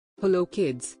Hello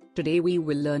kids, today we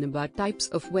will learn about types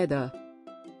of weather.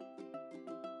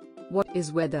 What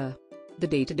is weather? The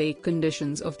day-to-day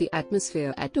conditions of the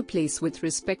atmosphere at a place with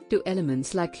respect to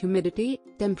elements like humidity,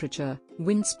 temperature,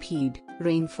 wind speed,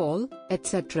 rainfall,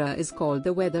 etc. is called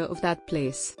the weather of that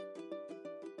place.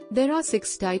 There are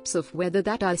 6 types of weather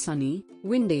that are sunny,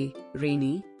 windy,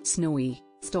 rainy, snowy,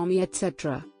 stormy,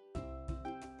 etc.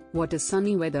 What is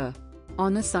sunny weather?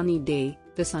 On a sunny day,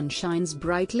 the sun shines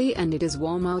brightly and it is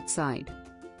warm outside.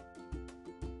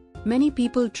 Many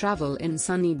people travel in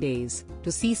sunny days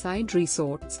to seaside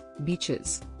resorts,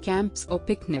 beaches, camps or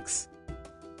picnics.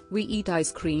 We eat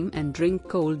ice cream and drink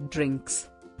cold drinks.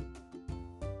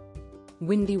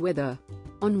 Windy weather.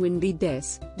 On windy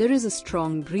days, there is a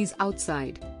strong breeze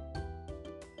outside.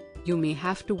 You may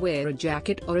have to wear a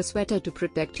jacket or a sweater to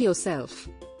protect yourself.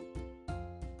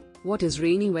 What is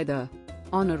rainy weather?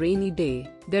 On a rainy day,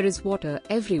 there is water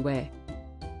everywhere.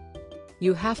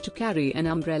 You have to carry an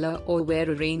umbrella or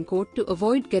wear a raincoat to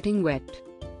avoid getting wet.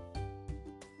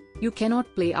 You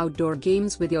cannot play outdoor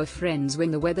games with your friends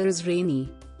when the weather is rainy.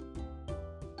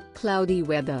 Cloudy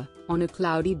weather. On a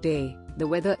cloudy day, the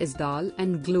weather is dull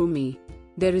and gloomy.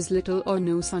 There is little or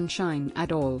no sunshine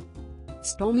at all.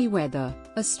 Stormy weather.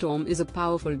 A storm is a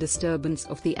powerful disturbance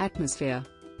of the atmosphere.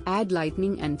 Add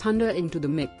lightning and thunder into the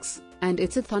mix, and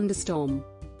it's a thunderstorm.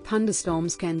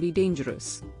 Thunderstorms can be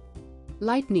dangerous.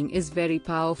 Lightning is very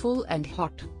powerful and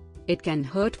hot. It can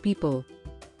hurt people.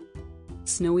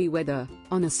 Snowy weather.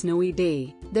 On a snowy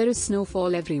day, there is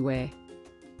snowfall everywhere.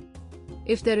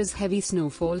 If there is heavy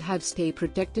snowfall, stay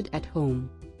protected at home.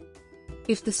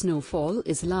 If the snowfall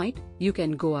is light, you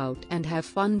can go out and have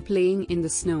fun playing in the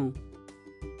snow.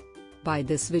 By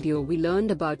this video we learned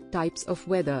about types of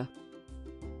weather.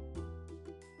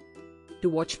 To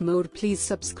watch more, please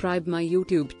subscribe my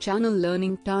YouTube channel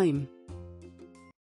Learning Time.